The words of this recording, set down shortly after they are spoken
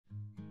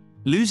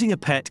Losing a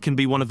pet can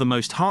be one of the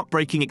most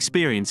heartbreaking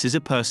experiences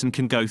a person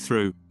can go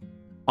through.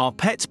 Our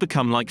pets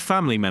become like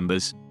family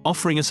members,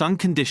 offering us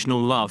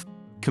unconditional love,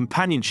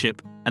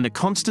 companionship, and a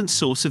constant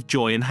source of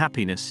joy and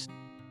happiness.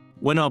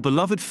 When our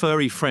beloved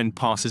furry friend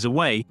passes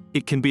away,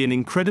 it can be an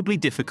incredibly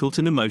difficult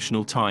and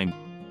emotional time.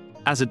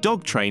 As a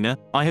dog trainer,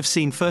 I have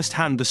seen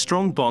firsthand the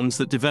strong bonds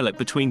that develop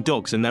between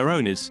dogs and their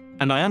owners,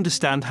 and I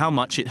understand how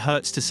much it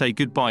hurts to say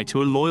goodbye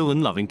to a loyal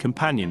and loving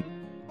companion.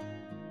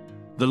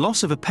 The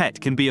loss of a pet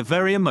can be a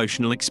very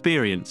emotional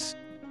experience.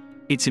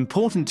 It's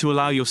important to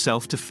allow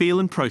yourself to feel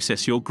and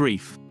process your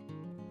grief.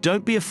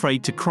 Don't be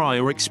afraid to cry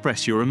or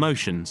express your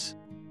emotions.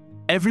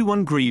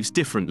 Everyone grieves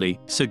differently,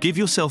 so give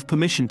yourself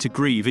permission to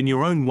grieve in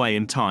your own way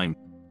and time.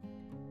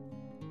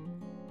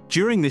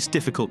 During this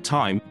difficult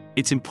time,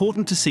 it's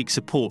important to seek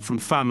support from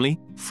family,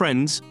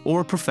 friends, or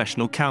a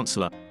professional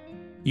counselor.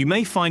 You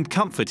may find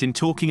comfort in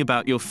talking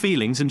about your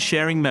feelings and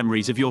sharing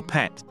memories of your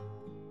pet.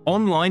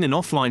 Online and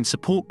offline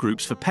support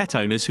groups for pet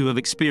owners who have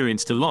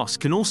experienced a loss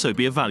can also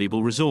be a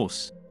valuable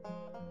resource.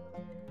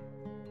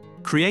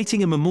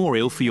 Creating a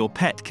memorial for your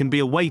pet can be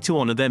a way to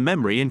honor their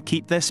memory and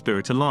keep their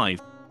spirit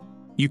alive.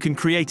 You can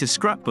create a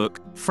scrapbook,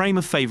 frame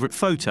a favorite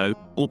photo,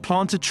 or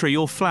plant a tree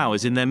or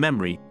flowers in their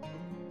memory.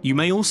 You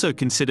may also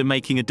consider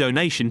making a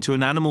donation to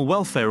an animal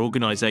welfare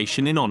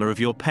organization in honor of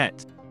your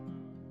pet.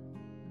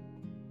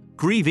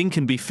 Grieving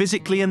can be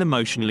physically and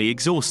emotionally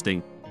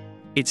exhausting.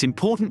 It's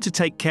important to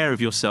take care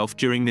of yourself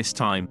during this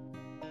time.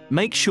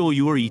 Make sure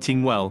you are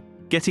eating well,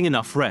 getting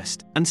enough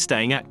rest, and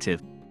staying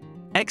active.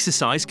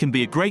 Exercise can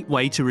be a great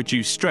way to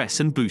reduce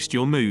stress and boost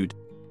your mood.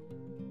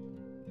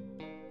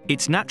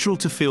 It's natural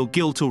to feel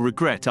guilt or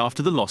regret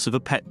after the loss of a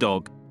pet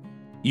dog.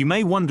 You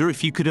may wonder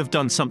if you could have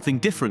done something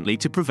differently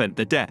to prevent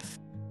the death.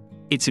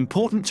 It's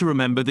important to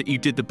remember that you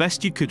did the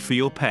best you could for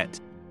your pet.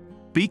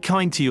 Be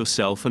kind to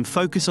yourself and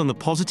focus on the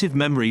positive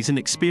memories and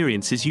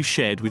experiences you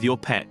shared with your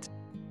pet.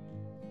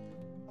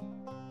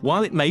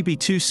 While it may be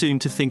too soon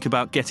to think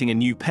about getting a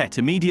new pet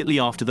immediately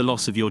after the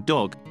loss of your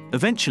dog,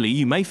 eventually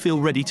you may feel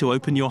ready to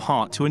open your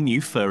heart to a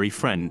new furry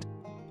friend.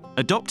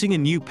 Adopting a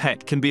new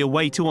pet can be a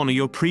way to honor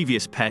your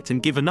previous pet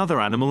and give another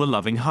animal a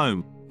loving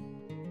home.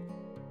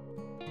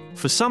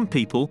 For some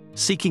people,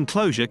 seeking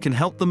closure can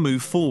help them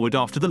move forward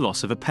after the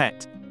loss of a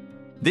pet.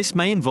 This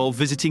may involve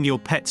visiting your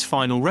pet's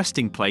final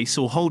resting place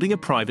or holding a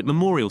private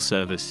memorial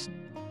service.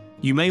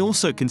 You may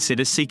also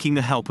consider seeking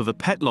the help of a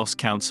pet loss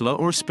counselor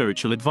or a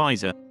spiritual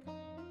advisor.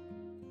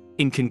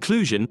 In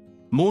conclusion,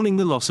 mourning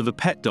the loss of a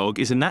pet dog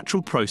is a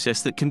natural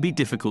process that can be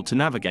difficult to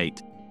navigate.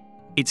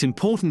 It's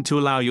important to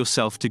allow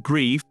yourself to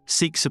grieve,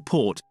 seek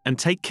support, and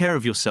take care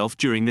of yourself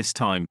during this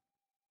time.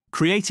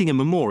 Creating a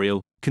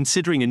memorial,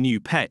 considering a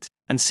new pet,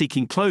 and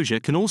seeking closure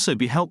can also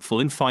be helpful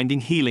in finding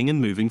healing and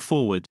moving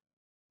forward.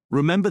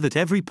 Remember that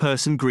every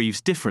person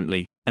grieves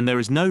differently, and there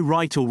is no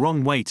right or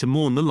wrong way to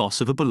mourn the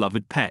loss of a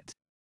beloved pet.